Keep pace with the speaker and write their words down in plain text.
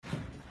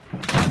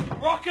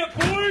Rocket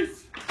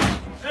boys!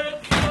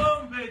 It's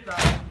Zombie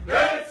Done!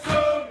 It's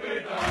Zombie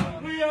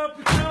Done! We are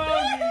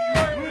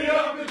Petone! We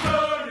are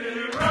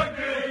Petone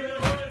Rugby! When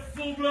the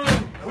whistle blows!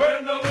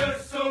 When the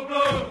whistle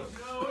blows!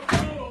 You know it's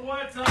cool at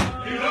White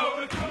Time! You know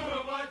it's cool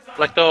at White Time!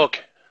 Black Dog.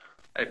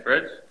 Hey,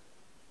 Fred.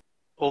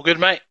 All good,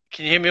 mate?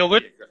 Can you hear me all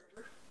good?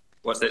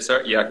 What's that,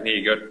 sir? Yeah, I can hear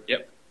you good.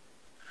 Yep.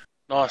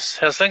 Nice.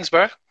 How's things,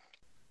 bro?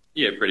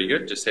 Yeah, pretty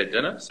good. Just had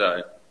dinner,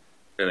 so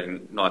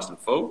feeling nice and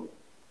full.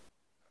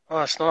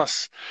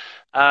 Nice.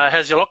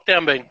 How's your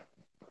lockdown been?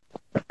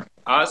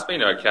 It's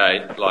been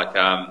okay.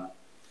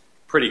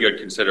 Pretty good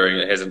considering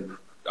it hasn't.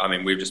 I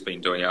mean, we've just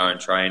been doing our own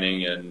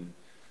training and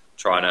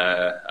trying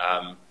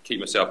to keep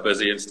myself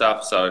busy and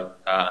stuff. So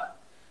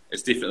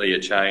it's definitely a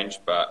change,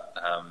 but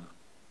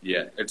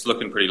yeah, it's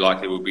looking pretty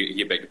likely we'll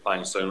get back to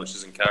playing soon, which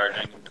is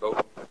encouraging and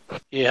cool.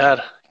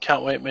 Yeah,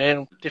 can't wait,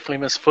 man. Definitely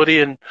miss footy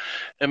and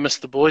miss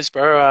the boys,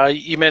 bro.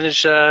 You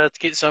managed to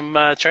get some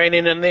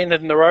training in then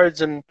in the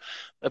roads and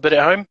a bit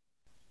at home?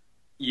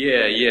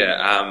 Yeah.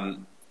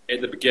 At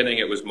the beginning,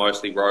 it was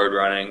mostly road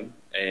running,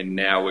 and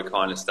now we're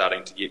kind of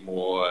starting to get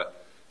more.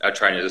 Our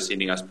trainers are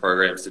sending us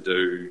programs to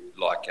do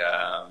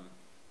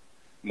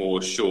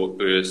more short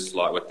bursts,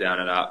 like with down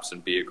and ups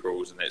and beer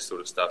crawls and that sort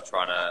of stuff,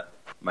 trying to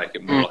make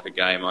it more like a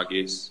game, I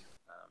guess.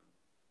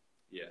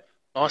 Yeah.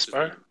 Nice,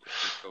 bro.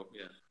 Cool,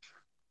 yeah.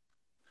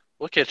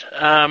 Wicked.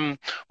 Well,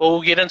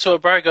 we'll get into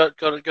it, bro.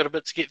 Got a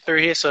bit to get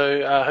through here,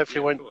 so hopefully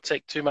won't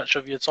take too much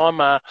of your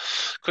time.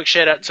 Quick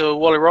shout out to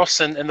Wally Ross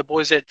and the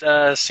boys at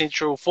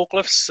Central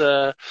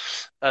Forklifts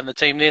and the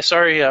team there.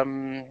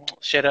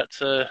 Shout out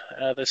to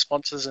the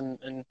sponsors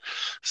and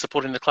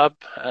supporting the club.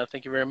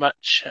 Thank you very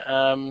much.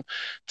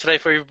 Today,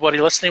 for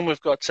everybody listening,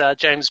 we've got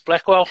James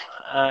Blackwell,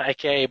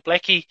 aka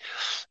Blackie,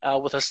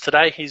 with us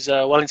today. He's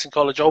a Wellington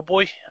College old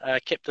boy,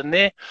 captain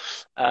there.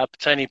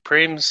 Petone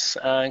Prems,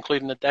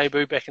 including the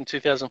debut back in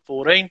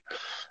 2014.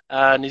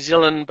 New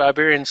Zealand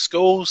Barbarian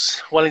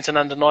Schools, Wellington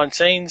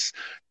under-19s,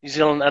 New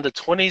Zealand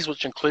under-20s,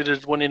 which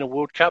included winning a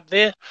World Cup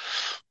there.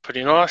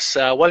 Pretty nice.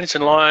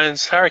 Wellington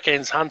Lions,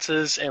 Hurricanes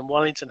Hunters, and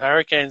Wellington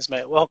Hurricanes,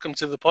 mate. Welcome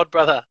to the pod,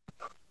 brother.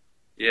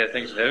 Yeah,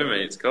 thanks for having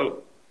me. It's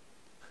cool.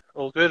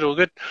 All good.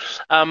 Bro,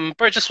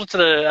 just wanted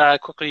to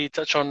quickly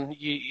touch on,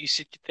 you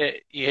said that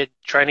you had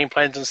training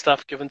plans and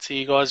stuff given to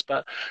you guys,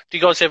 but do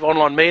you guys have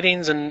online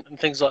meetings and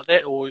things like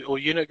that, or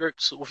unit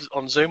groups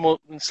on Zoom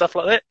and stuff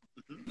like that?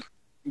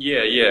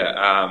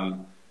 Yeah.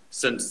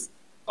 Since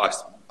I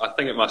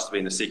think it must have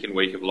been the second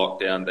week of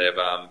lockdown, they've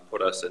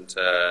put us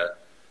into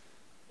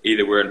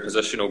either we're in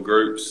positional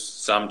groups,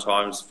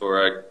 sometimes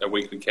for a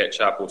weekly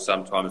catch-up, or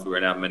sometimes we're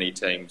in our mini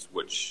teams,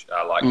 which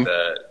are like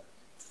the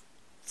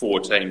 4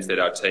 teams that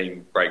our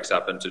team breaks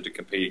up into to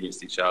compete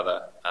against each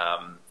other.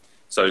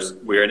 So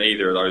we're in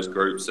either of those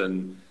groups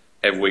and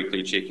have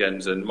weekly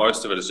check-ins, and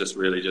most of it is just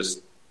really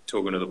just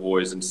talking to the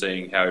boys and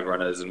seeing how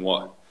everyone is and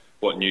what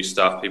new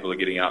stuff people are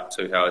getting up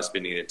to, how they're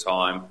spending their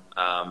time.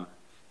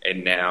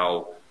 And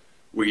now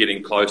we're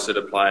getting closer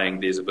to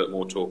playing. There's a bit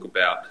more talk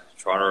about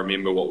trying to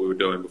remember what we were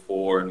doing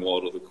before and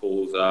what all the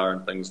calls are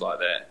and things like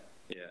that.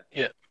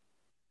 Yeah.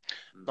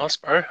 Nice,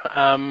 bro.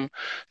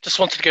 Just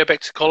wanted to go back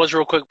to college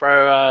real quick,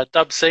 bro.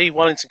 Dub C,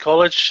 Wellington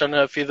College. I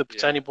know a few of the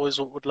Petone boys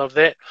would love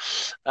that.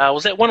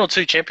 Was that 1 or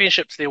 2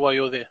 championships there while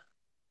you were there?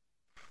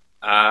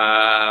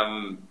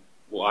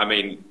 Well, I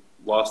mean,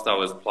 whilst I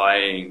was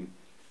playing,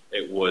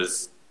 it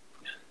was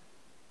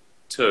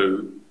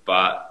 2,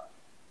 but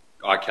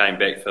I came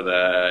back for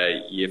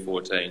the year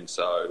 14,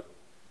 so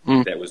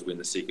that was when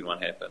the second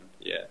one happened.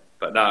 Yeah,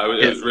 but no,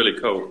 it was really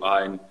cool.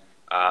 I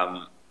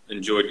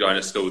enjoyed going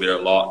to school there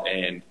a lot,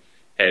 and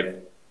have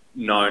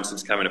known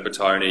since coming to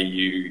Petone,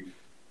 you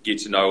get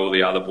to know all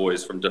the other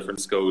boys from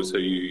different schools who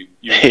you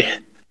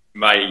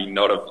may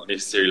not have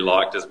necessarily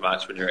liked as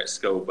much when you're at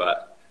school,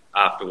 but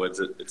afterwards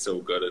it's all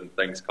good and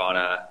things kind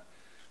of,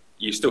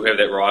 you still have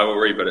that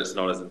rivalry, but it's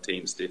not as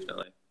intense,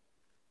 definitely.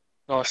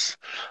 Nice.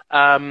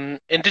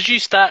 And did you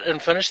start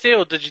and finish there,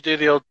 or did you do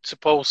the old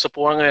Paul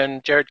Sapuanga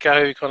and Jared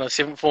Kahu kind of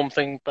 7th form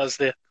thing buzz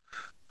there?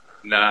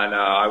 No,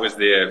 I was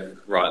there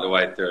right the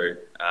way through.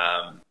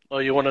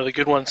 You're one of the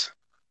good ones.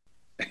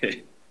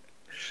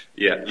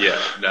 Yeah.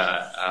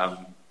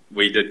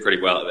 We did pretty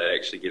well at that,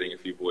 actually, getting a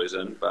few boys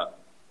in, but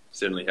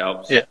certainly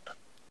helps. Yeah.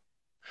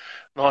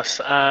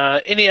 Nice.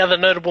 Any other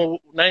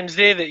notable names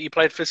there that you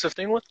played first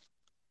 15 with?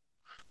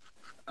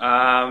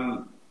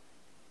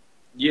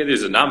 Yeah,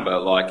 there's a number.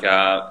 Played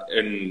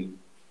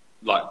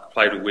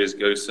with Wes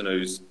Goosen,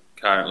 who's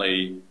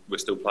currently, we're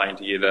still playing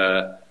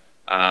together.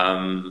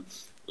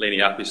 Lenny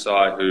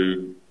Apisai,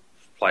 who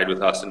played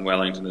with us in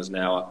Wellington, is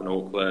now up in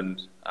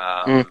Auckland.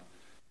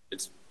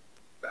 It's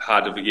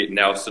hard to forget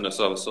Nelson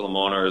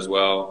Solomona as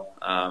well.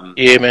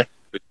 Yeah, man.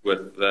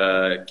 With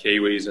the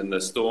Kiwis and the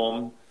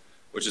Storm,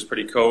 which is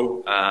pretty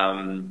cool.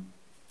 And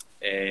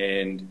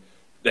then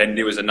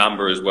there was a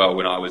number as well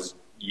when I was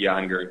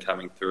younger and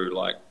coming through,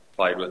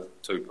 played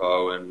with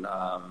Tupou, and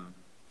I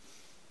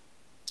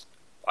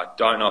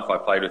don't know if I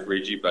played with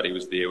Reggie, but he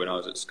was there when I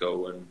was at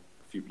school, and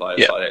a few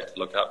players like that to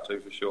look up to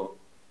for sure.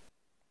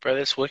 Bro,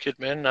 that's wicked,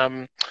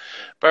 man.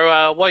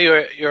 Bro, while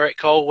you're at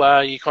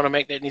Cole, you kind of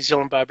make that New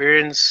Zealand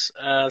Barbarians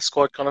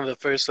squad kind of the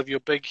first of your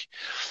big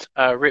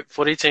rep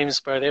footy teams,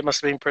 bro. That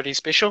must have been pretty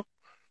special.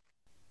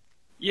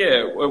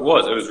 Yeah, it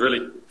was. It was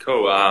really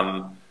cool.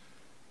 I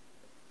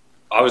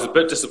was a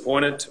bit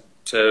disappointed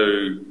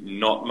to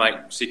not make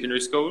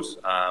secondary schools,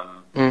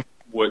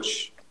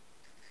 which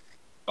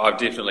I've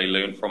definitely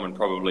learned from and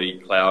probably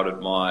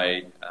clouded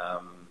my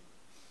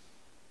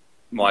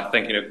my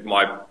thinking of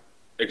my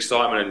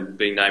excitement in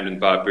being named in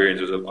Barbarians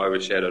was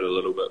overshadowed a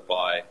little bit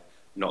by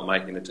not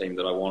making the team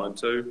that I wanted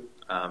to.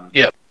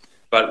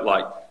 But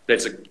like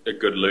that's a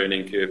good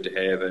learning curve to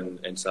have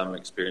and some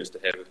experience to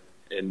have,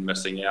 and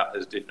missing out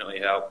has definitely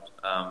helped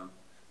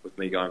with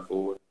me going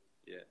forward.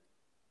 Yeah.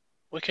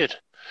 Wicked.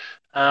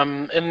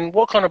 And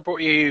what kind of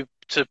brought you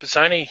to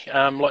Petone?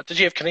 Like, did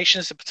you have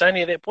connections to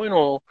Petone at that point,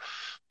 or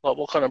like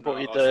what kind of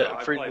brought you to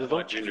I through played the my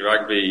village? junior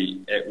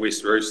rugby at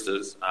West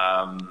Roosters,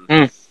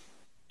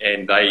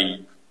 and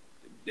they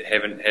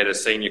haven't had a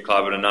senior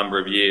club in a number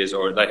of years,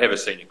 or they have a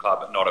senior club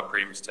but not a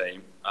Premiers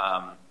team.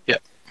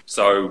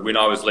 So when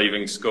I was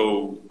leaving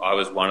school, I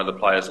was one of the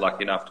players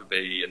lucky enough to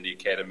be in the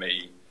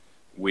academy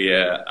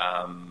where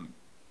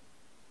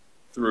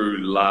through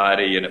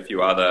Lardy and a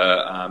few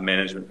other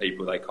management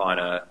people, they kind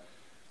of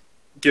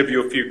give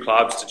you a few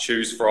clubs to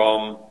choose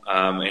from,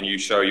 and you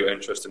show your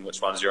interest in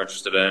which ones you're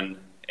interested in.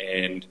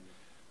 And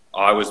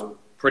I was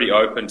pretty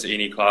open to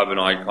any club, and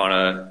I kind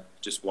of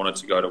just wanted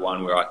to go to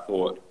one where I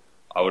thought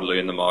I would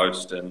learn the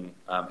most and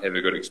have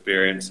a good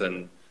experience.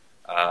 And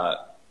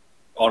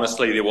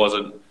honestly, there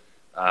wasn't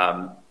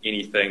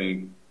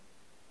anything,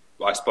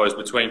 I suppose,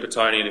 between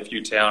Petone and a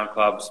few town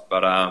clubs,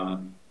 but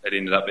it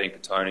ended up being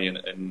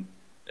Petone, and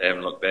I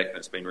haven't looked back, and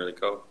it's been really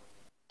cool.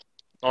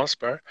 Nice,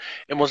 bro.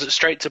 And was it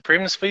straight to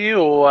Prems for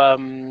you, or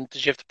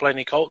did you have to play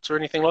any Colts or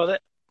anything like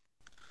that?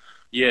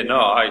 Yeah, no,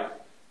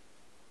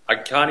 I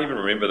can't even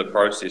remember the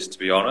process, to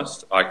be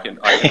honest. I can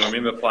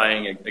remember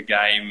playing a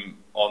game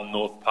on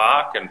North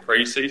Park in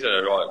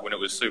pre-season, like when it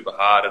was super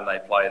hard, and they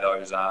play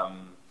those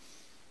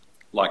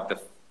like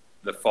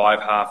the 5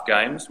 half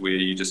games where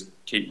you just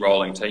keep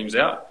rolling teams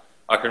out.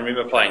 I can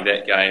remember playing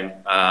that game,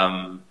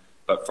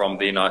 but from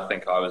then I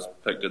think I was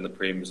picked in the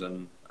Prems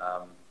and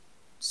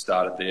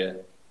started there.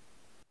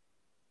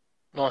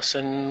 Nice.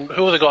 And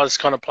who were the guys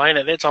kind of playing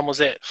at that time? Was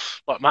that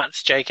like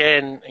Mats,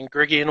 JK, and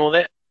Griggy and all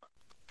that?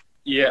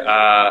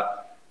 Yeah,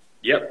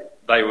 yep,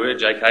 they were.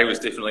 JK was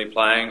definitely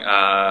playing.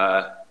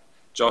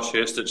 Josh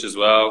Hurstich as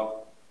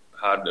well.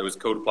 It was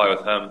cool to play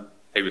with him.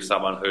 He was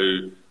someone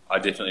who I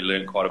definitely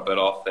learned quite a bit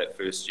off that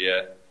first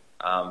year,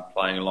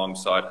 playing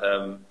alongside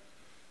him.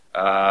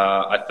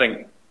 I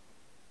think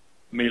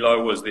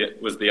Milo was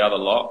the other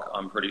lock,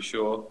 I'm pretty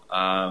sure,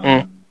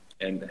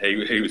 and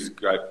he was a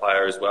great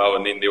player as well.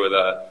 And then there were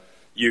the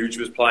Huge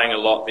was playing a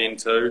lot then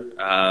too,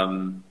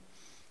 and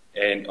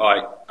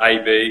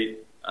AB.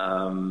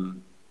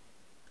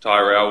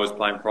 Tyrell was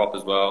playing prop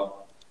as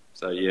well,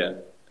 so yeah,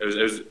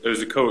 it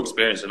was a cool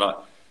experience, and I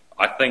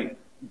think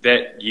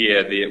that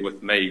year there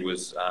with me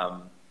was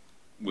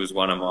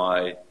one of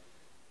my,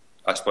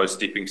 I suppose,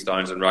 stepping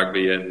stones in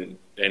rugby, and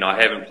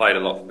I haven't played a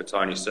lot for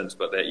Petone since,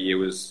 but that year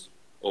was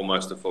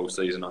almost a full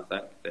season, I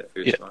think, that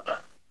first one.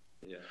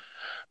 Yeah.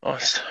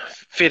 Nice.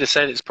 Fair to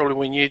say that's probably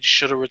when you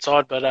should have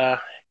retired,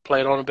 but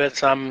played on a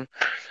bit.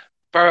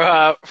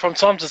 Bro, from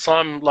time to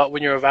time, like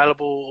when you're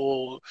available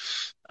or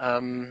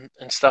and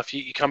stuff,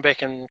 you come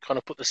back and kind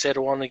of put the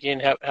saddle on again,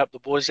 help the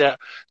boys out.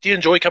 Do you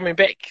enjoy coming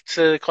back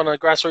to kind of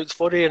grassroots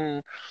footy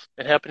and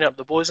helping out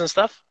the boys and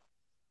stuff?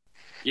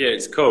 Yeah,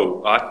 it's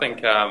cool. I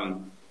think,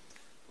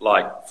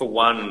 like, for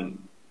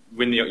one,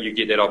 when you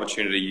get that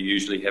opportunity, you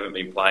usually haven't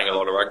been playing a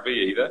lot of rugby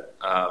either,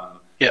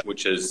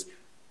 which is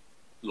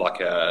like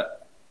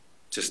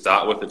to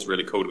start with, it's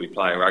really cool to be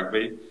playing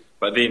rugby.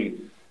 But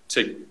then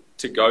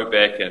to go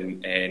back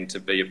and to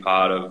be a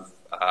part of,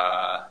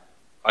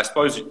 I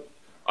suppose,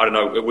 I don't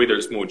know whether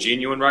it's more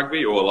genuine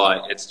rugby or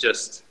like it's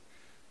just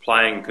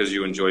playing because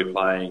you enjoy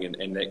playing,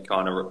 and that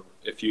kind of,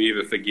 if you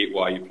ever forget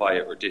why you play,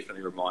 it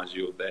definitely reminds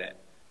you of that.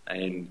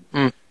 And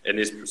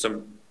there's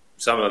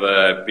some of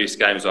the best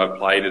games I've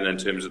played in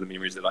terms of the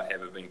memories that I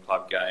have been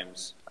club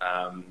games.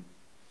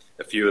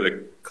 A few of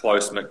the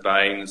close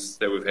McBains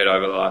that we've had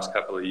over the last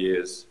couple of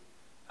years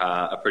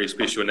are pretty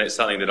special, and that's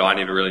something that I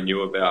never really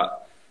knew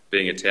about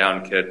being a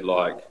town kid.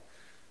 Like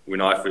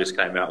when I first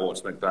came out,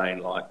 what's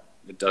McBain like?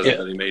 It doesn't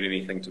really mean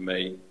anything to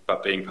me,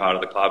 but being part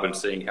of the club and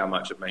seeing how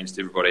much it means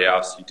to everybody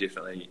else, you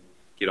definitely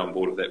get on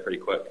board with that pretty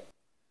quick.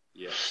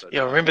 Yeah,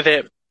 I remember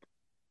that.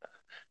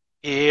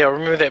 Yeah, I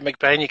remember that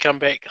McBain. You come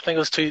back. I think it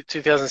was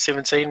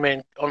 2017,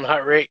 man, on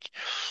Hut Rec.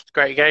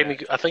 Great game.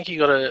 Yeah. I think you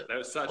got a. That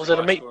was such was a it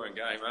a meet? scoring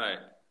game, eh?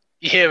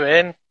 Yeah,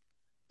 man. It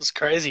was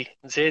crazy,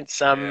 intense.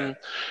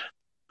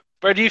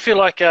 Bro, do you feel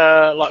like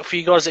for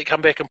you guys that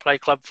come back and play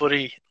club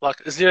footy,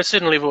 like is there a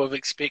certain level of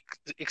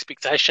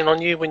expectation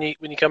on you when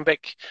you come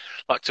back,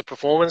 like to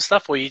perform and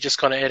stuff, or you just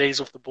kind of at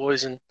ease with the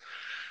boys and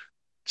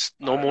just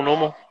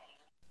normal?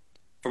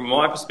 From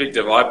my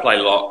perspective, I play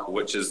lock,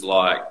 which is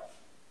like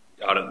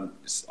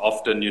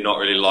often you're not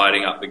really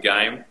lighting up the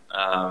game.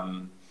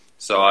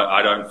 So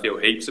I don't feel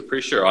heaps of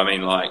pressure. I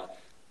mean, like,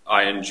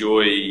 I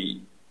enjoy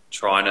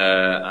trying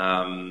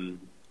to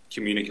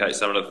communicate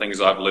some of the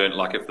things I've learned,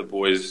 like if the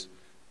boys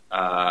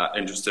are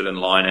interested in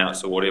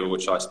line-outs or whatever,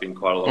 which I spend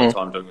quite a lot of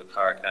time doing with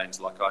Hurricanes.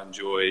 Like, I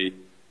enjoy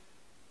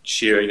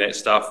sharing that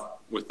stuff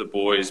with the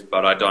boys,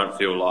 but I don't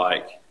feel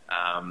like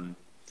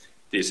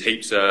there's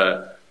heaps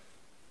of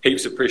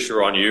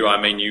pressure on you. I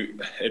mean,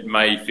 it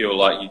may feel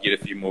like you get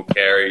a few more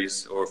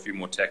carries or a few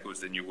more tackles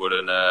than you would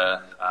in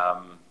a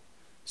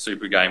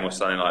super game or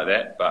something like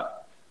that,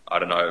 but I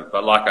don't know.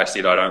 But like I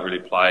said, I don't really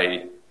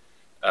play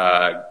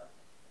a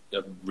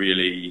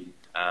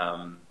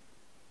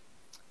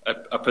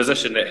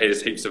position that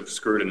has heaps of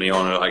scrutiny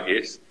on it, I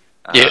guess.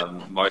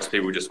 Most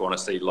people just want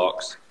to see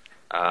locks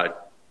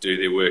do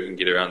their work and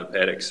get around the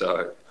paddock,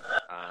 so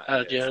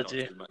it's not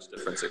too much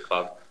difference at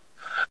club.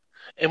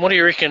 And what do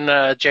you reckon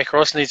Jack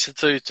Ross needs to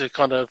do to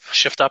kind of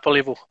shift up a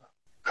level?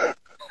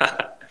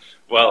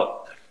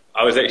 Well,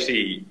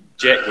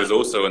 Jack was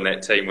also in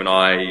that team when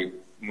I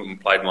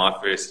played my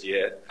first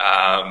year.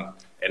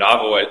 And I've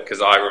always,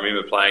 because I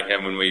remember playing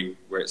him when we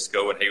were at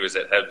school and he was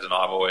at Hibs, and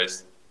I've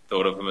always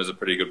thought of him as a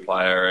pretty good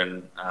player,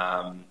 and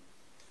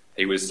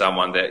he was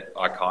someone that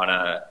I kind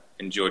of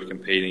enjoyed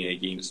competing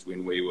against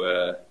when we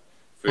were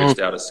first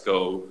out of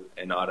school.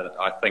 And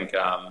I think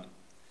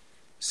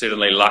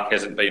certainly luck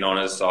hasn't been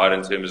on his side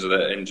in terms of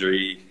the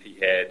injury he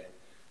had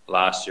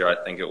last year, I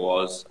think it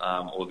was,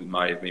 or it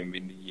may have been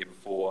the year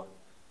before.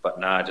 But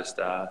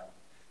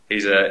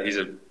he's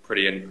a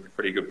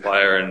pretty good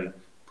player and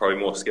probably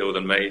more skilled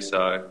than me,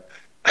 so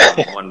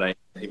one day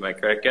he may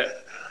crack it.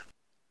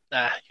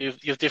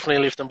 You've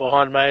definitely left him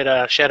behind, mate.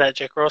 Shout out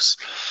Jack Ross.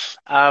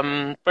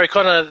 Bro,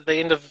 kind of the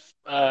end of,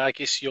 I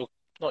guess,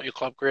 not your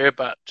club career,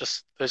 but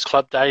just those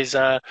club days,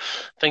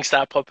 things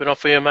start popping off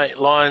for you, mate.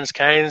 Lions,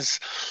 Canes,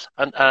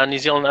 New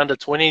Zealand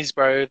under-20s,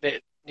 bro.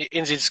 That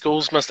NZ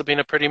schools must have been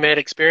a pretty mad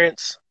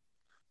experience.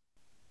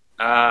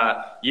 So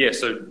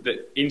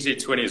the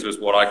NZ20s was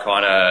what I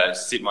kind of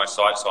set my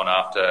sights on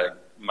after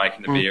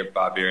making the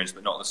Barbarians,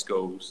 but not the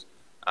schools.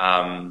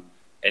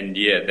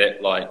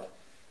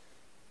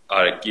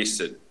 I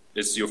guess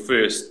it's your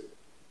first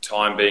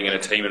time being in a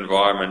team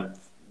environment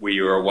where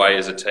you're away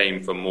as a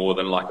team for more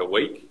than like a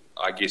week.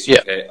 I guess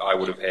I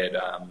would have had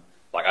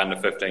like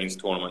under-15s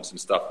tournaments and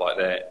stuff like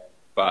that.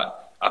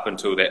 But up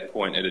until that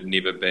point, it had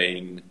never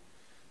been.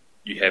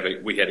 We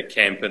had a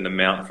camp in the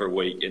Mount for a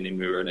week, and then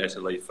we were in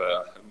Italy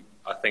for,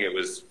 I think it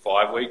was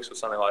 5 weeks or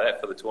something like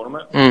that for the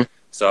tournament.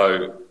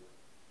 So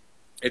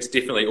it's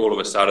definitely all of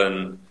a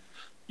sudden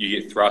you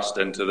get thrust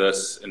into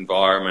this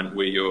environment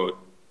where you're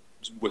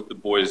with the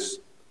boys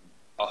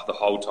the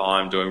whole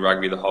time, doing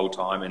rugby the whole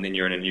time, and then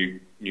you're in a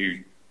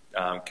new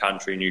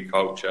country, new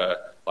culture.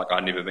 Like,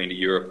 I'd never been to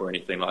Europe or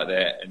anything like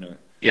that, and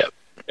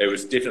it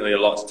was definitely a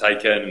lot to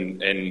take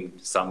in, and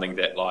something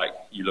that like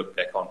you look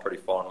back on pretty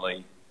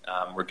fondly,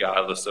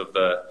 regardless of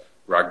the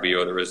rugby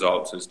or the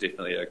results. It was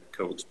definitely a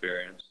cool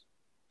experience.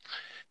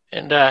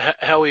 And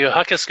how were your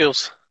haka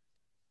skills?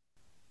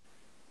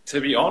 To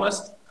be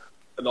honest,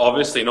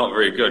 obviously not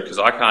very good, because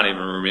I can't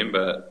even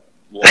remember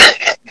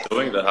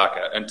doing the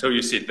haka. Until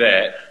you said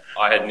that,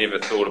 I had never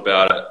thought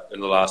about it in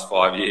the last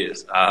 5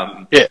 years.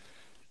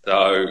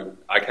 So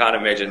I can't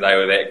imagine they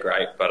were that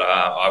great, but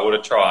I would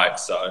have tried.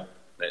 So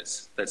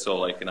that's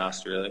all I can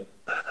ask, really.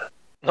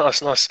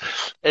 Nice.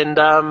 And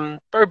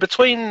bro,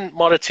 between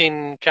Mitre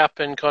 10 Cup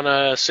and kind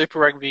of Super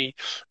Rugby,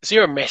 is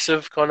there a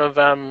massive kind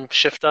of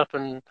shift up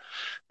and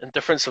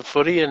difference of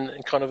footy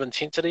and kind of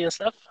intensity and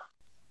stuff?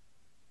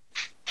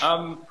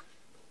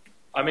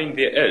 I mean,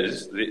 there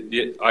is.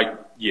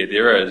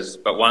 There is.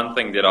 But one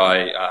thing that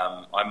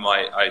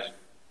I've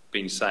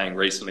been saying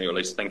recently, or at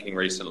least thinking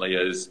recently,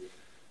 is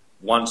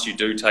once you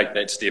do take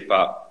that step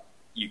up,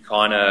 you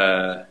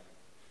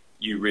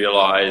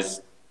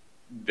realise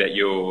that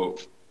you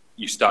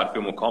start to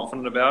feel more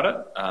confident about it.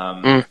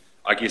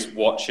 I guess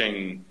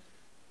watching,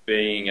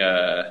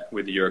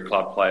 whether you're a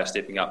club player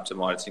stepping up to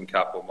Mitre 10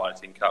 Cup or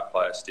Mitre 10 Cup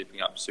player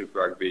stepping up to Super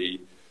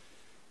Rugby,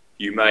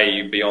 you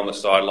may be on the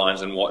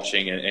sidelines and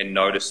watching and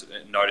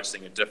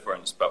noticing a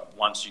difference, but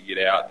once you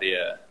get out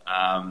there,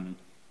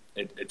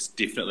 it's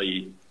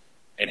definitely,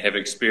 and have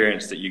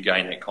experienced that, you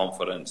gain that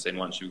confidence, and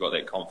once you've got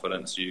that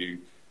confidence, you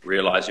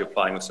realise you're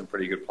playing with some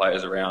pretty good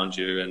players around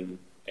you,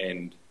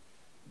 and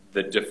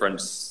the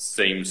difference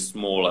seems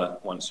smaller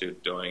once you're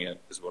doing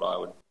it, is what I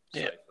would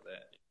say for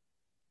that.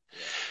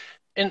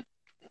 And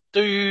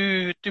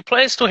do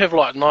players still have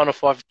like 9 to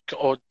 5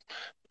 or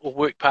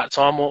work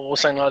part-time or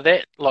something like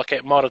that, like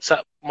at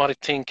Mitre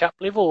 10 Cup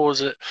level, or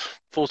is it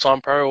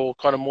full-time pro, or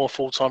kind of more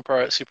full-time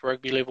pro at Super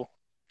Rugby level?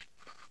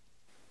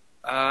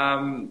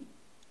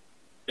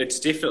 It's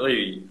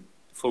definitely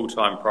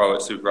full-time pro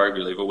at Super Rugby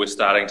level. We're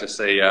starting to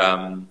see,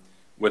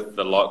 with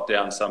the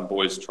lockdown, some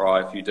boys try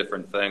a few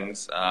different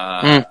things.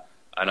 I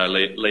know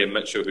Liam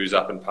Mitchell, who's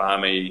up in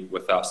Palmy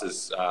with us,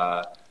 has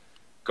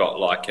got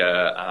like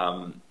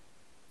a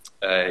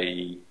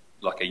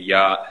like a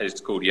yard. It's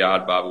called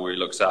Yard Barber, where he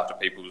looks after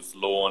people's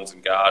lawns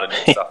and gardens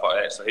and stuff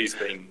like that. So he's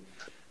been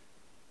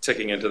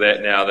ticking into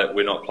that now that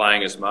we're not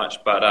playing as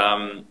much. But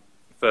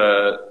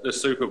for the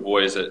Super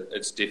Boys,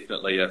 it's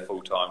definitely a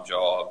full-time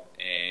job,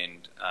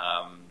 and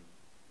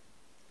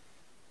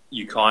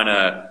you kind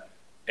of,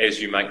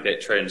 as you make that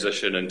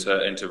transition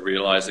into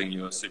realising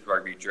your Super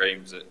Rugby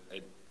dreams,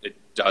 it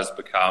does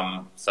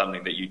become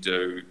something that you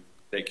do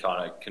that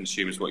kind of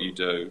consumes what you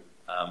do.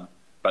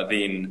 But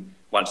then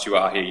once you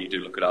are here, you do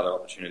look at other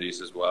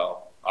opportunities as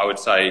well. I would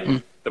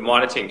say the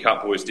Minor 10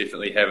 Cup boys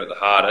definitely have it the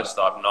hardest.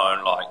 I've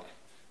known like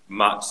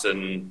Mutts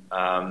and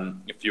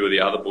a few of the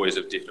other boys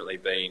have definitely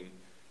been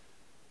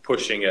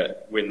pushing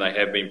it when they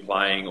have been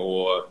playing,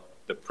 or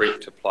the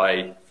prep to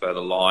play for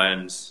the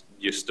Lions.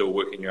 You're still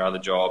working your other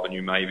job, and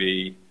you may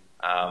be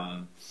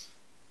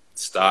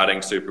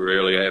starting super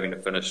early or having to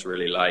finish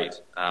really late,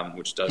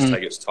 which does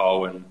take its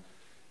toll.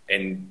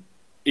 And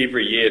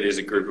every year there's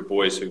a group of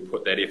boys who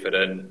put that effort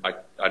in.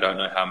 I don't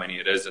know how many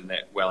it is in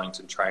that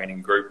Wellington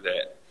training group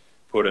that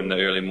put in the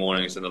early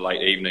mornings and the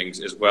late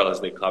evenings, as well as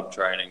their club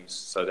trainings.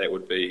 So that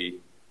would be,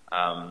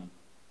 I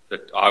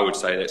would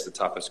say that's the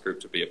toughest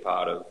group to be a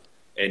part of.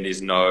 And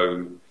there's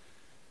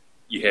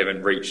you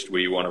haven't reached where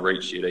you want to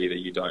reach yet either.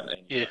 You don't know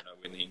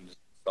when the end is in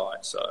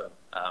sight. So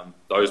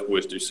those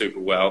boys do super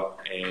well,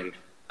 and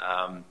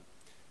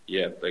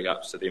big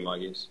ups to them, I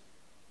guess.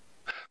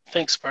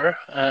 Thanks, Bro.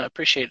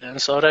 Appreciate the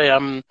insight.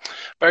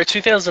 Bro,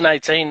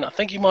 2018, I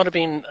think you might have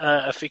been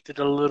affected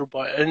a little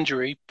by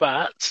injury,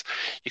 but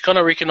you kind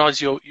of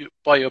recognise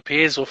by your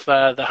peers with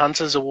the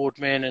Hunters Award,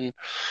 man,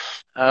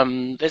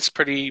 and that's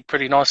pretty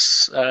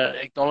nice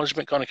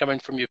acknowledgement kind of coming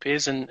from your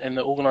peers in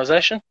the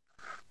organisation.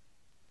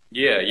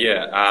 Yeah.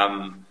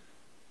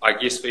 I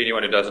guess for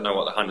anyone who doesn't know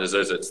what the Hunters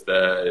is, it's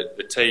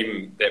the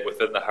team that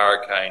within the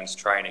Hurricanes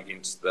train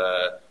against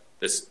the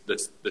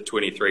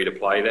 23 to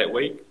play that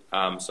week.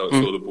 So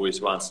it's all the boys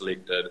who aren't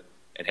selected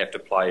and have to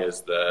play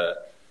as the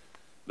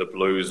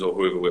Blues or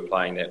whoever we're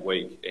playing that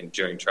week and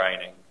during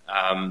training.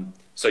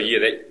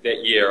 That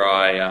year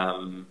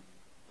I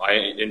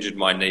injured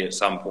my knee at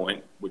some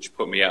point, which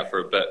put me out for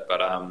a bit. But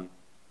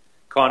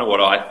kind of what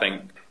I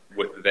think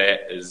with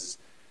that is,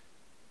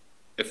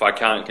 if I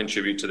can't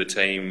contribute to the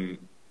team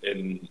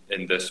in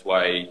this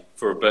way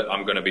for a bit,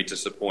 I'm going to be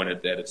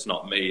disappointed that it's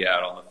not me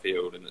out on the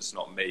field and it's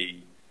not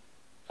me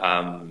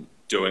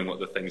doing what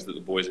the things that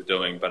the boys are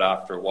doing. But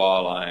after a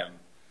while, I am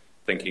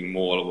thinking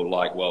more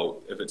like, well,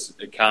 if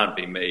it can't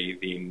be me,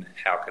 then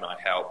how can I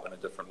help in a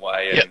different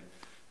way? Yep. And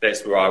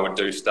that's where I would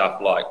do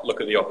stuff like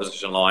look at the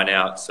opposition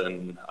lineouts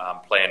and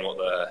plan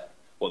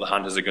what the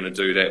Hunters are going to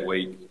do that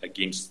week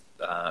against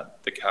the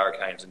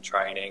Hurricanes in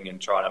training, and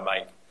try to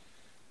make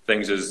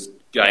things as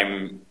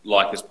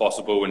game-like as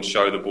possible and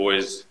show the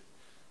boys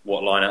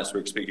what lineouts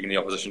we're expecting the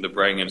opposition to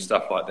bring and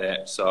stuff like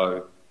that.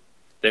 So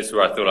that's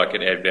where I thought I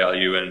could add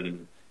value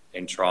and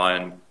try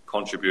and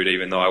contribute,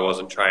 even though I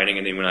wasn't training.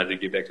 And then when I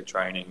did get back to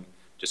training,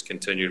 just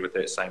continued with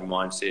that same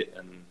mindset.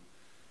 And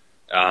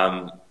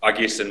I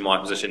guess in my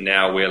position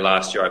now, where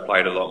last year I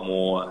played a lot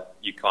more,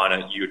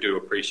 you do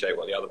appreciate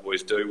what the other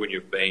boys do when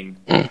you've been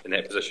in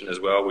that position as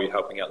well, where you're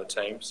helping out the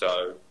team.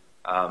 So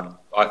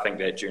I think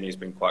that journey's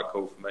been quite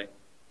cool for me.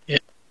 Yeah.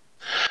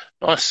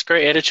 Nice,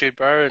 great attitude,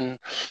 bro. And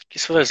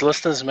guess for those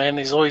listeners, man,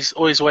 there's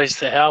always ways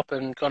to help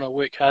and kind of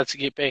work hard to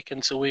get back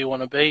into where you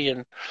want to be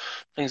and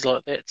things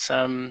like that.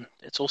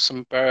 It's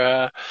awesome,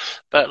 bro.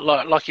 But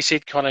like you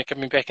said, kind of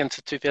coming back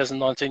into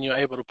 2019, you're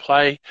able to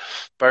play,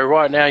 bro.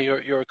 Right now,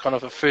 you're kind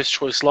of a first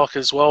choice lock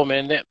as well,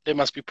 man. That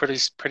must be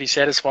pretty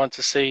satisfying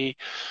to see,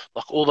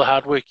 like all the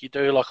hard work you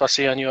do. Like I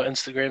see on your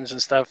Instagrams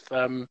and stuff,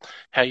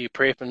 how you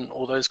prep and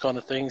all those kind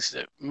of things.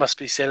 It must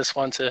be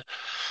satisfying to,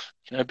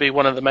 be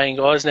one of the main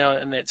guys now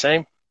in that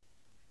team.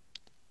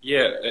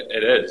 Yeah,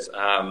 it is.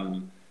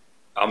 I'm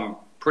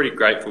pretty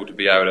grateful to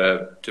be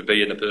able to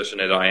be in the position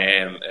that I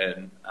am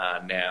in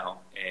now.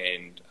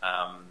 And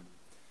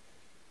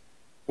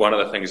one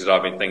of the things that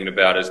I've been thinking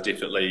about is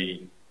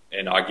definitely,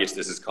 and I guess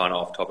this is kind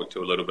of off topic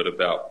to a little bit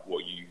about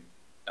what you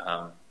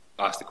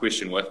asked the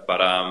question with, but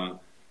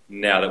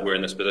now that we're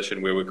in this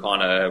position where we've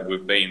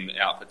been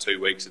out for 2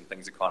 weeks and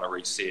things are kind of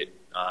reset,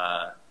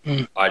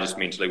 I just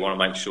mentally want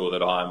to make sure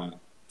that I'm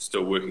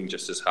still working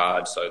just as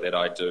hard so that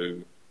I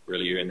do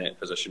really earn that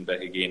position back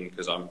again,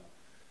 because I'm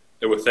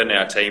within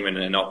our team and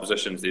in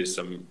oppositions there's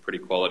some pretty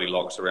quality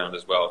locks around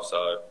as well.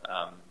 So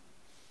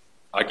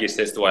I guess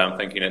that's the way I'm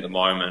thinking at the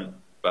moment.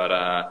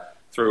 But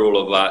through all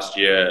of last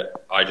year,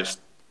 I guess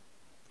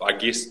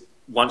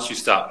once you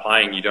start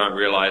playing, you don't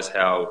realise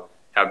how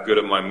good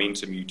of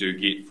momentum you do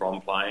get from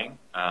playing,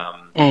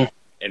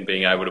 and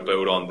being able to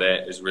build on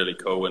that is really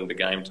cool. And the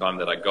game time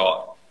that I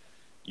got,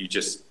 you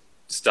just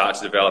start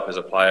to develop as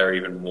a player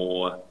even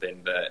more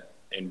than that,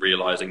 and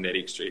realising that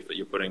extra effort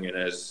you're putting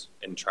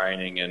in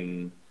training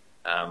and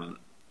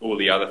all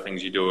the other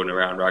things you're doing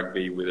around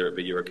rugby, whether it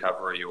be your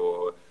recovery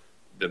or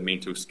the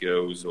mental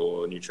skills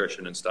or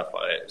nutrition and stuff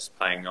like that, is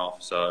paying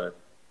off. So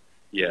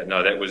yeah,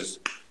 no, that was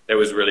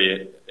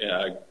really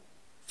a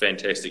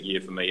fantastic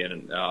year for me,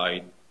 and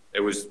I it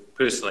was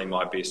personally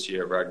my best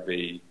year of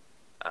rugby,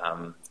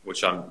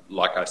 which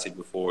like I said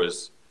before,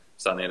 is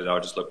something that I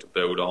just look to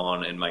build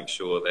on and make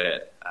sure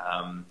that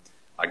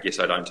I guess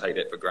I don't take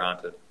that for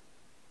granted.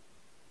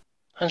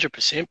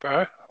 100%,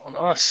 bro. Oh,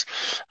 nice.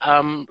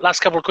 Last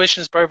couple of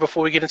questions, bro,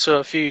 before we get into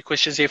a few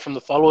questions here from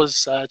the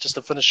followers, just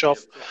to finish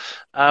off.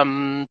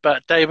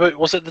 But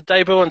was it the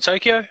debut in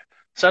Tokyo,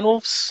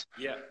 Sunwolves?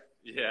 Yeah.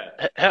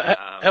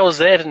 How was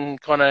that, and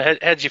kind of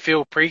how did you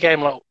feel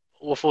pre-game, like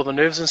with all the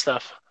nerves and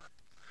stuff?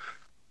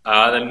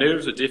 The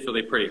nerves are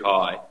definitely pretty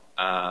high.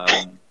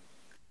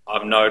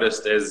 I've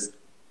noticed as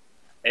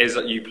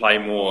you play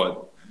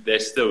more, they're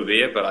still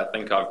there, but I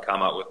think I've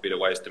come up with better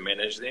ways to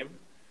manage them.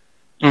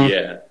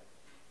 Yeah.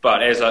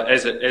 But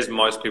as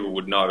most people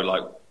would know,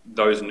 like,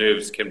 those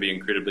nerves can be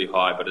incredibly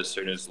high, but as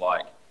soon as,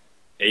 like,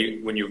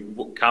 when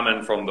you come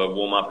in from the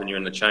warm-up and you're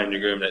in the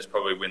changing room, that's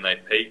probably when they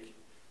peak.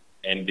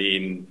 And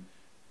then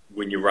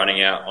when you're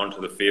running out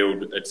onto the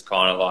field, it's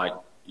kind of like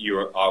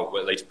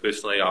at least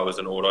personally, I was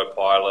an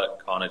autopilot,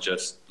 kind of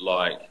just,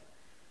 like,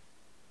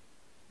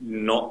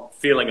 not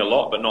feeling a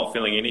lot, but not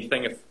feeling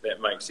anything, if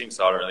that makes sense.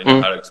 I don't really know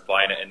how to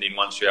explain it. And then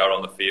once you're out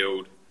on the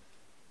field,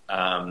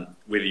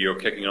 whether you're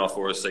kicking off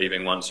or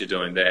receiving, once you're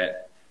doing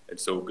that,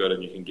 it's all good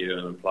and you can get in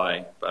and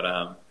play. But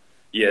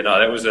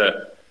it was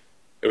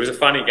a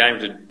funny game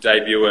to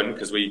debut in,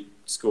 because we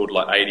scored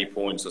like 80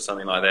 points or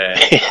something like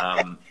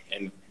that,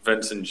 and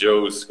Vince and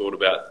Jules scored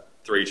about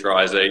 3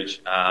 tries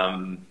each.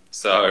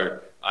 So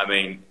I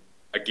mean,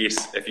 I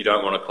guess if you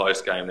don't want a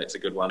close game, that's a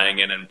good one.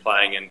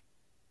 Playing in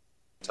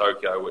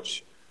Tokyo,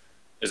 which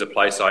is a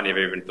place I never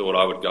even thought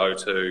I would go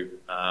to,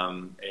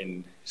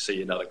 and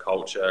see another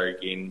culture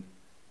again.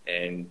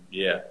 And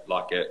yeah,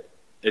 like it.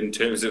 In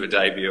terms of a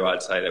debut,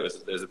 I'd say that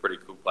was a pretty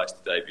cool place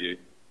to debut.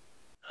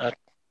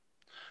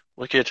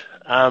 Wicked.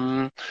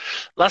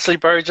 Lastly,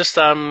 bro, just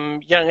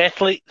young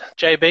athlete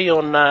JB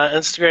on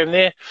Instagram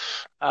there.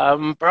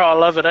 Bro, I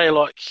love it.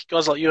 Like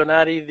guys like you and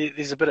Artie,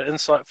 there's a bit of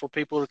insight for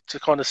people to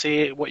kind of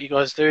see what you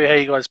guys do, how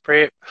you guys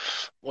prep,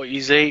 what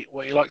you eat,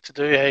 what you like to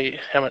do,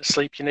 how much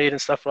sleep you need,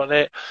 and stuff like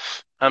that.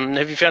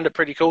 Have you found it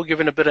pretty cool,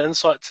 giving a bit of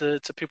insight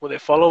to people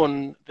that follow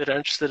and that are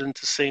interested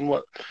into seeing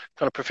what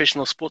kind of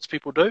professional sports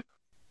people do?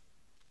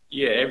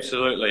 Yeah,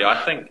 absolutely.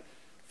 I think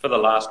for the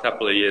last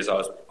couple of years,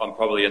 I'm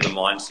probably in the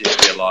mindset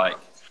where, like,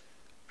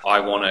 I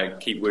want to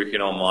keep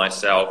working on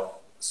myself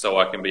so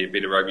I can be a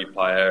better rugby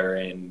player,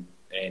 and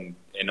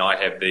I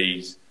have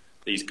these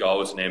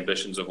goals and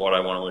ambitions of what I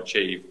want to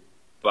achieve.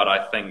 But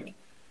I think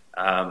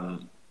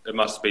it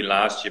must have been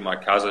last year, my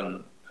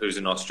cousin, who's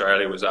in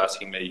Australia, was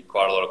asking me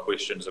quite a lot of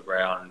questions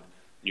around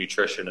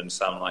nutrition and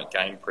some like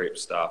game prep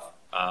stuff.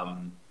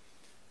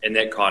 And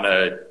that kind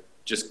of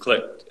just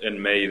clicked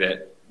in me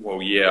that,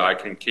 well, yeah, I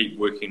can keep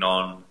working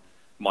on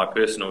my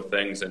personal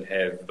things and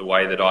have the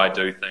way that I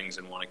do things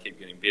and want to keep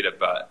getting better,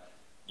 but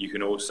you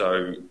can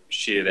also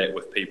share that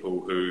with people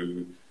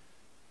who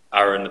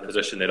are in the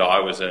position that I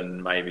was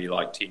in maybe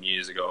like 10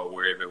 years ago or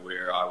wherever,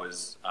 where I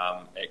was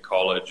at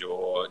college,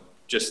 or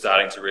just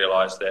starting to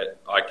realise that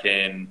I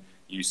can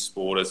use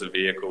sport as a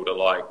vehicle to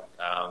like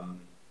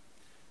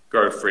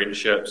grow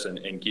friendships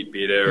and get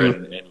better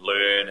and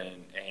learn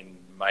and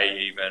may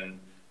even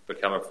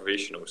become a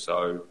professional.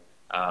 So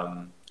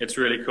it's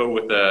really cool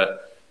with the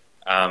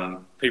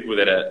people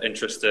that are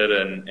interested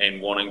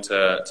and wanting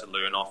to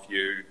learn off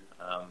you,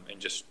 and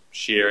just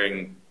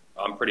sharing.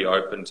 I'm pretty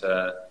open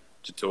to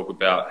talk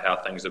about how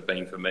things have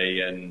been for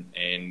me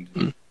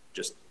and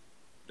just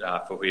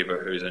for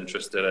whoever who's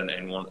interested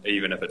and want,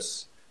 even if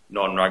it's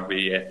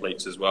non-rugby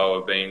athletes as well,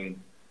 have been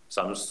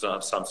some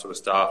sort of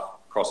stuff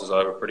crosses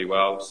over pretty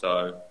well.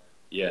 So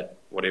yeah,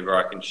 whatever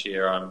I can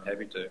share, I'm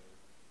happy to.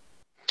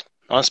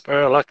 Nice,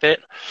 bro. I like that.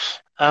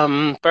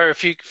 Bro, a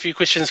few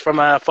questions from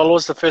our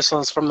followers. The first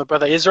one's from the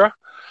brother Ezra.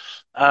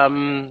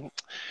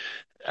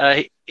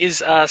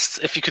 Is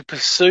asked if you could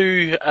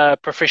pursue a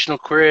professional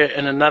career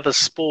in another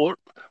sport,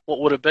 what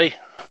would it be?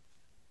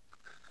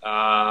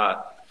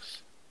 I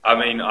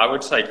mean, I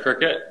would say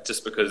cricket,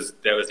 just because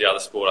that was the other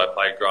sport I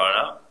played growing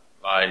up.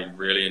 I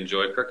really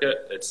enjoy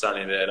cricket. It's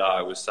something that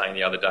I was saying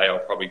the other day I'll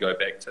probably go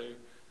back to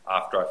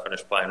after I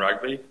finish playing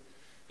rugby.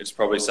 It's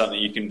probably something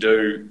you can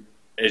do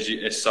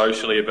as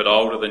socially a bit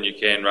older than you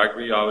can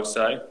rugby, I would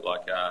say.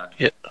 Like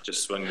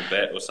just swing the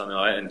bat or something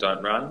like that and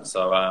don't run.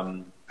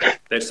 So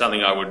that's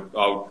something I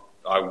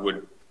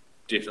would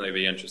definitely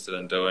be interested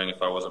in doing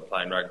if I wasn't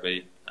playing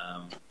rugby.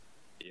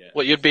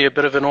 Well, you'd be a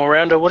bit of an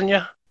all-rounder, wouldn't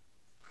you?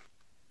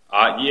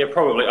 Yeah,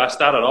 probably. I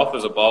started off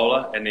as a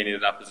bowler and then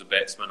ended up as a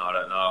batsman. I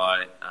don't know.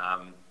 I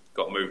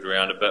got moved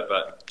around a bit,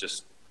 but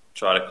just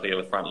try to clear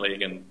the front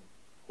leg and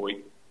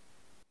hoik.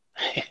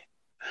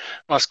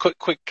 Nice,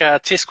 quick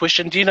test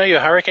question. Do you know your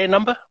hurricane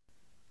number?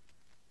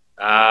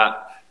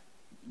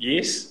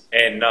 Yes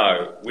and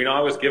no. When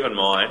I was given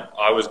mine,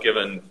 I was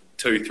given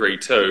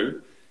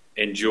 232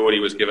 and Geordie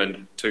was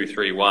given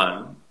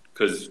 231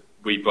 because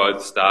we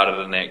both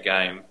started in that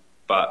game.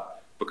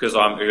 But because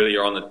I'm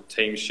earlier on the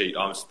team sheet,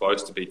 I'm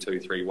supposed to be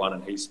 231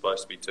 and he's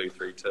supposed to be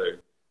 232.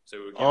 So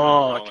we were given the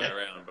wrong way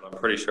around, but I'm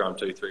pretty sure I'm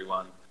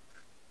 231.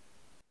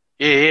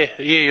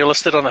 You're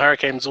listed on the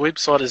Hurricanes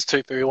website as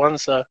 231.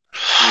 So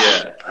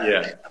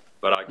Yeah.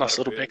 But I nice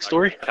little got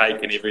backstory.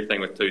 Cake and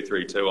everything with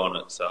 232 on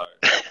it. So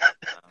that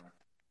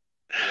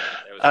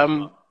was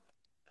Um,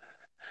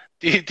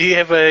 do you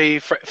have a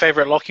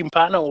favourite locking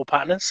partner or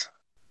partners?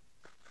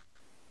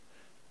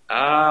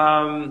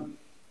 Not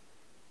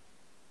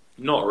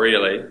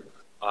really.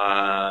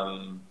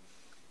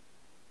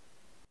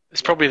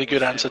 It's probably the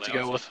good answer to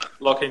go with.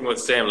 Locking with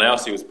Sam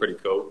Lousy was pretty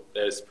cool.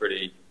 That's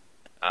pretty.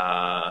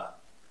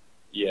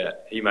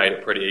 He made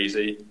it pretty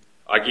easy.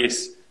 I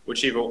guess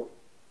whichever.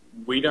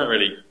 We don't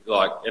really,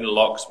 like, in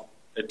locks,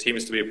 it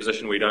tends to be a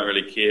position we don't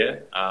really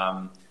care,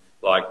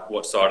 like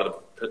what side of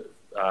the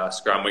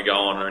scrum we go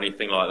on or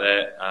anything like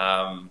that.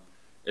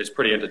 It's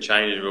pretty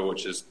interchangeable,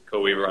 which is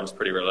cool. Everyone's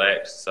pretty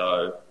relaxed.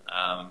 So,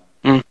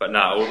 but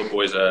all the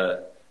boys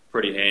are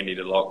pretty handy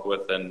to lock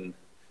with, and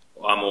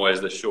I'm always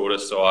the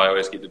shortest, so I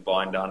always get to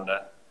bind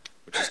under,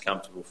 which is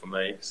comfortable for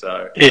me.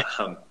 So,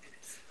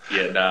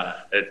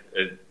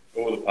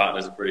 all the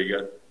partners are pretty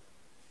good.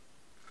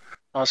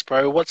 Nice,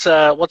 bro. What's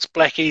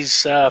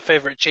Blackie's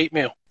favourite cheat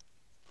meal?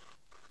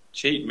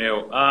 Cheat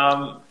meal?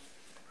 I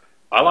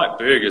like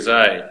burgers,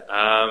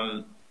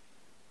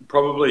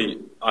 probably,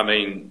 I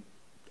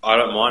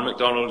don't mind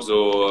McDonald's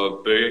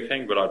or Burger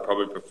King, but I'd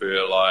probably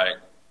prefer like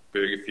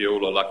Burger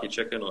Fuel or Lucky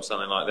Chicken or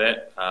something like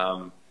that.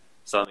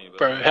 Something a bit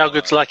Bro, how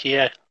good's Lucky,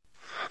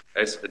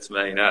 It's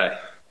mean,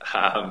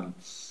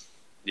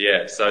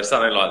 so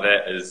something like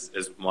that is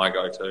my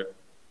go-to.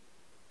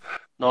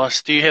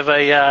 Nice. Do you have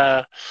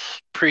a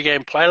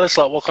pre-game playlist?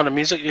 Like, what kind of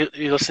music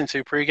you listen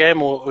to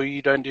pre-game, or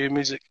you don't do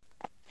music?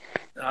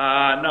 No,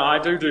 I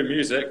do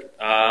music.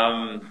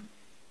 I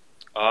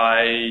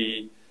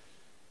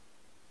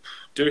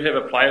do have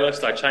a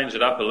playlist. I change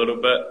it up a little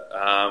bit.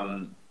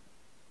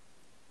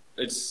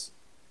 It's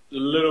a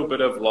little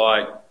bit of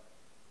like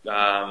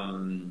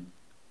drum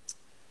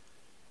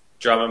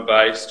and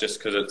bass, just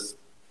because it's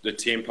the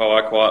tempo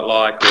I quite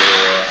like,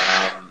 or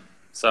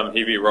some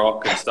heavy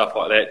rock and stuff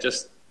like that.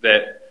 Just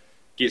that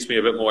gets me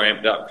a bit more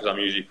amped up because I'm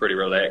usually pretty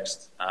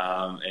relaxed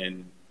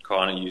and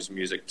kind of use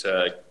music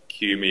to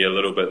cue me a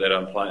little bit that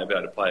I'm about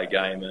to play a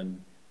game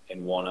and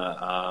want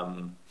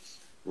to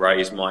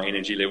raise my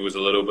energy levels a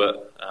little bit.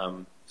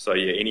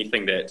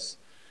 Anything that's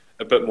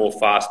a bit more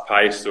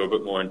fast-paced or a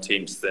bit more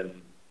intense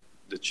than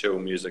the chill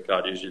music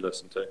I'd usually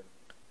listen to.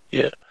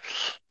 Yeah.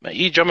 Mate,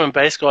 you drum and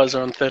bass guys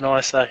are on thin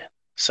ice,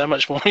 So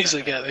much more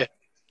music out there.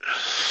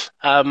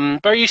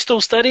 But are you still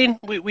studying?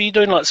 Were you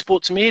doing like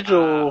sports med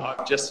or?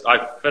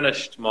 I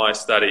finished my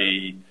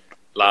study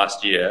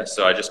last year,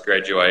 so I just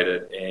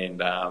graduated,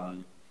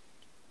 and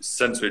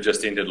since we've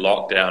just ended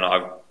lockdown,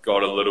 I've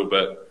got a little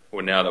bit.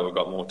 Well, now that we've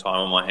got more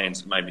time on my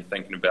hands, it made me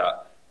thinking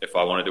about if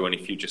I want to do any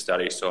future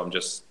studies. So I'm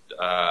just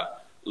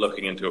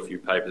looking into a few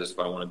papers if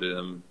I want to do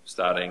them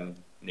starting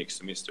next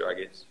semester, I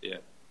guess. Yeah.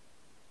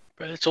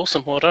 Bro, that's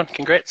awesome. Well done.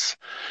 Congrats.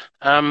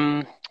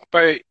 Bro,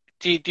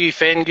 do you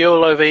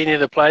fangirl over any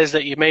of the players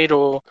that you meet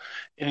or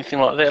anything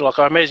like that? Like,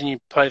 I imagine you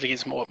played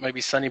against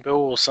maybe Sonny Bill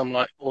or some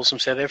like awesome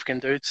South African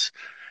dudes.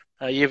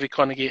 You ever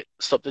kind of get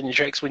stopped in your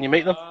tracks when you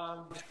meet them?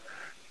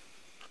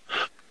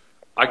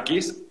 I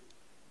guess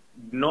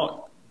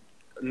not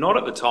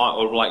at the time,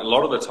 or like a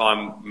lot of the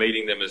time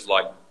meeting them is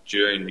like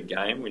during the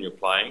game when you're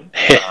playing.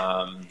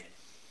 For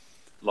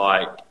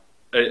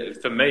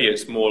me,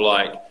 it's more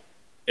like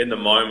in the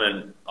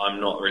moment, I'm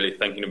not really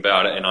thinking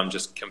about it and I'm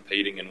just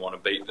competing and want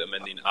to beat them.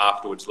 And then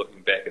afterwards,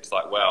 looking back, it's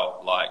like,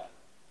 wow, like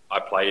I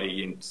played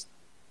against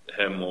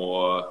him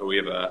or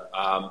whoever.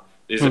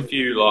 There's a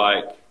few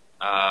like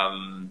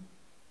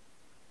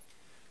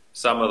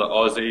some of the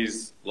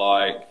Aussies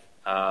like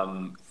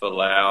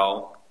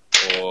Falau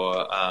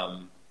or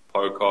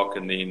Pocock,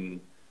 and then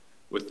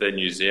within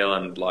New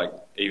Zealand, like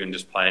even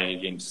just playing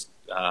against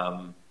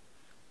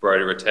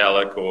Brodie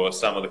Retallick or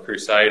some of the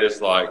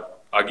Crusaders, like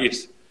I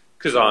guess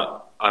because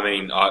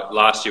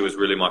last year was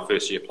really my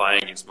first year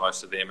playing against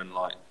most of them, and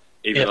like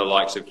even the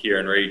likes of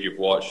Kieran Reid you've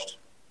watched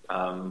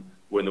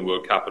win the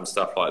World Cup and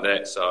stuff like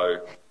that.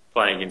 So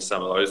playing against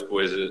some of those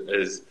boys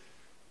is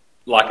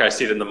like I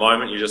said, in the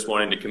moment you're just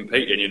wanting to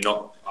compete, and you're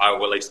not.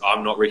 At least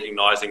I'm not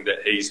recognising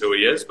that he's who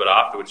he is, but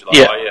afterwards you're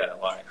like,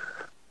 like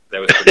that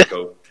was pretty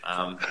cool.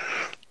 I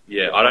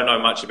don't know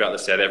much about the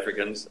South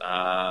Africans,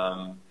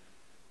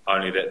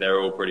 only that they're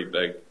all pretty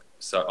big.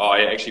 So,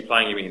 actually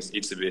playing him against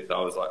Itzebeth, I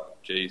was like,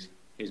 geez,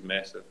 he's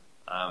massive.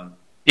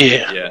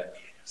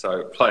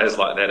 So players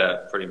like that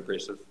are pretty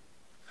impressive.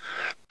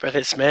 Bro,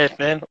 that's mad,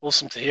 man.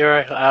 Awesome to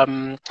hear. How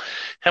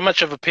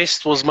much of a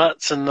pest was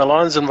Mutts in the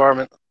Lions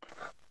environment?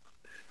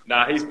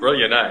 Nah, he's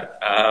brilliant,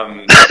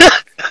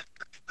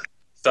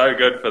 So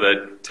good for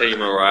the team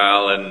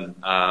morale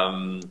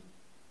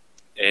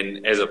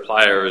and as a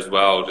player as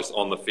well, just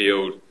on the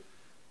field,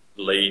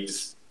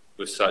 leads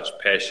with such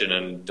passion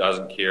and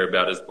doesn't care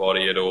about his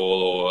body at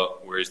all or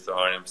where he's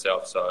throwing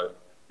himself. So,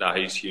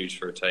 he's huge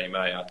for a team,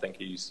 I think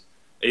he's,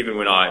 even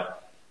when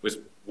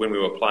we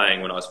were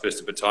playing, when I was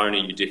first at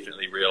Petone, you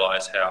definitely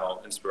realise how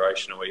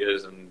inspirational he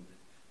is and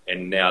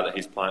and now that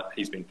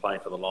he's been playing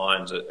for the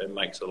Lions, it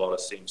makes a lot of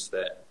sense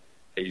that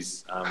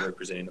he's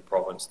representing the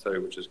province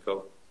too, which is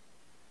cool.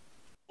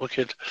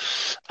 Wicked.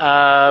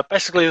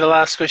 Basically, the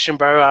last question,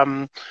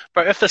 bro.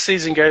 Bro, if the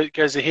season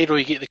goes ahead, or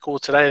you get the call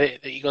today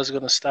that you guys are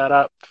going to start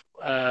up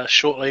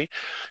shortly,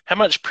 how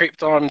much prep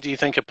time do you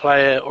think a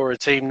player or a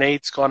team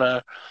needs, kind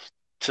of,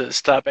 to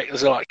start back?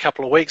 Is it like a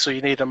couple of weeks, or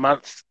you need a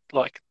month,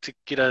 like, to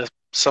get a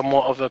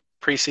somewhat of a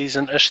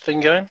pre-season-ish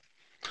thing going?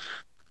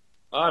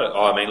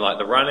 I mean, like,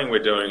 the running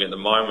we're doing at the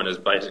moment is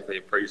basically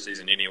a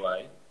pre-season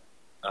anyway.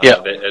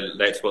 Yeah.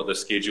 That's what the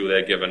schedule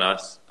they're giving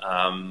us.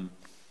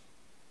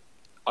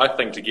 I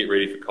think to get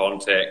ready for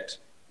contact,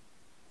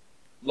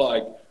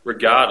 like,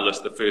 regardless,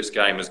 the first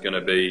game is going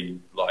to be,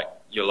 like,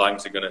 your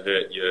lungs are going to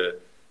hurt. You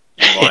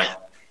might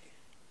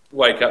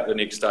wake up the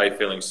next day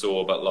feeling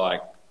sore, but,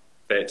 like,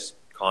 that's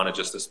kind of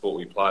just the sport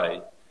we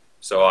play.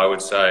 So I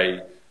would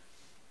say,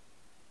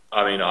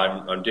 I mean,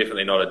 I'm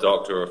definitely not a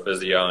doctor or a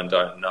physio and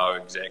don't know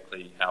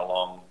exactly how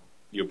long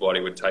your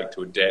body would take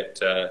to adapt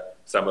to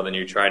some of the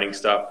new training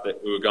stuff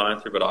that we were going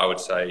through, but I would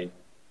say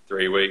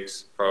 3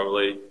 weeks,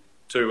 probably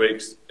 2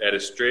 weeks at a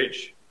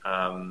stretch.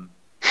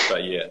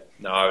 But yeah,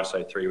 no, I would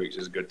say 3 weeks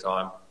is a good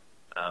time.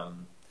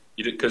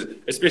 Because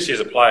especially as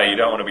a player, you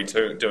don't want to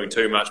be doing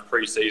too much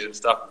pre-season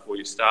stuff before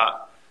you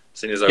start.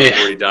 Seeing as I've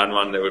already done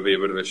one, that would be a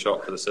bit of a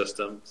shock for the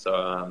system.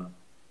 So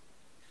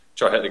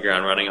try to hit the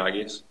ground running, I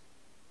guess.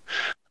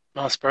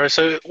 Nice, bro.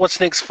 So what's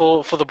next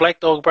for the Black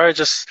Dog, bro?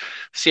 Just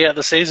see out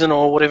the season,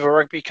 or whatever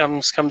rugby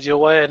comes your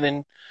way, and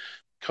then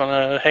kind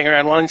of hang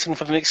around Wellington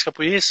for the next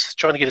couple of years,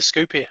 trying to get a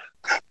scoop here.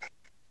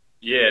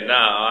 Yeah, no,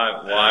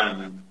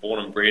 I'm born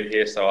and bred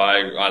here, so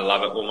I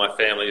love it. All my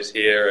family is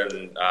here,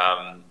 and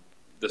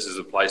this is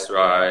a place where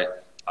I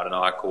don't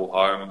know, I call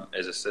home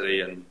as a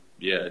city, and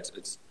yeah,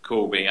 it's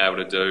cool being able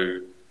to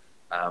do.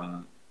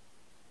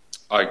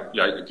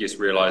 I guess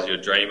realise your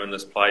dream in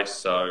this place,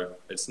 so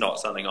it's not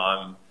something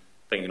I'm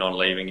thinking on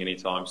leaving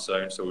anytime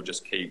soon. So we'll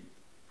just keep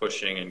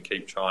pushing and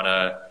keep trying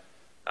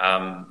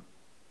to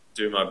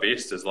do my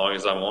best as long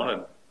as I'm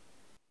wanted.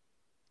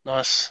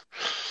 Nice.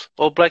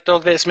 Well, Black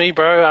Dog, that's me,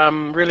 bro.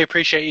 Really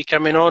appreciate you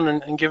coming on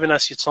and giving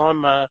us your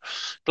time.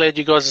 Glad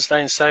you guys are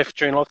staying safe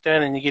during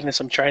lockdown and you're getting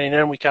some training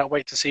in. We can't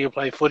wait to see you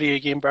play footy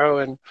again, bro.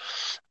 And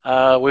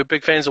we're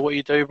big fans of what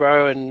you do,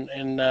 bro.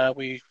 And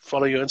we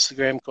follow your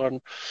Instagram,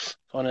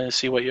 kind of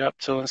see what you're up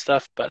to and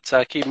stuff. But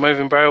keep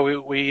moving,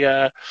 bro. We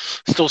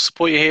still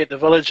support you here at the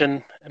Village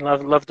and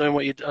love doing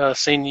what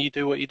seeing you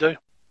do what you do.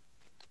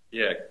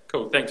 Yeah,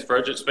 cool. Thanks,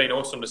 Fridge. It's been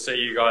awesome to see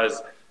you guys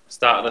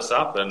start this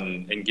up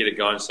and get it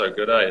going so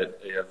good. I've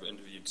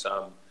interviewed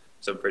some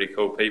pretty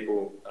cool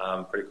people,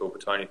 pretty cool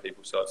Petone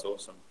people, so it's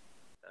awesome.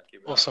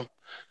 Awesome.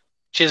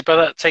 Cheers,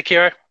 brother. Take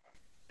care.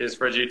 Cheers,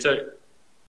 Fridge. You too.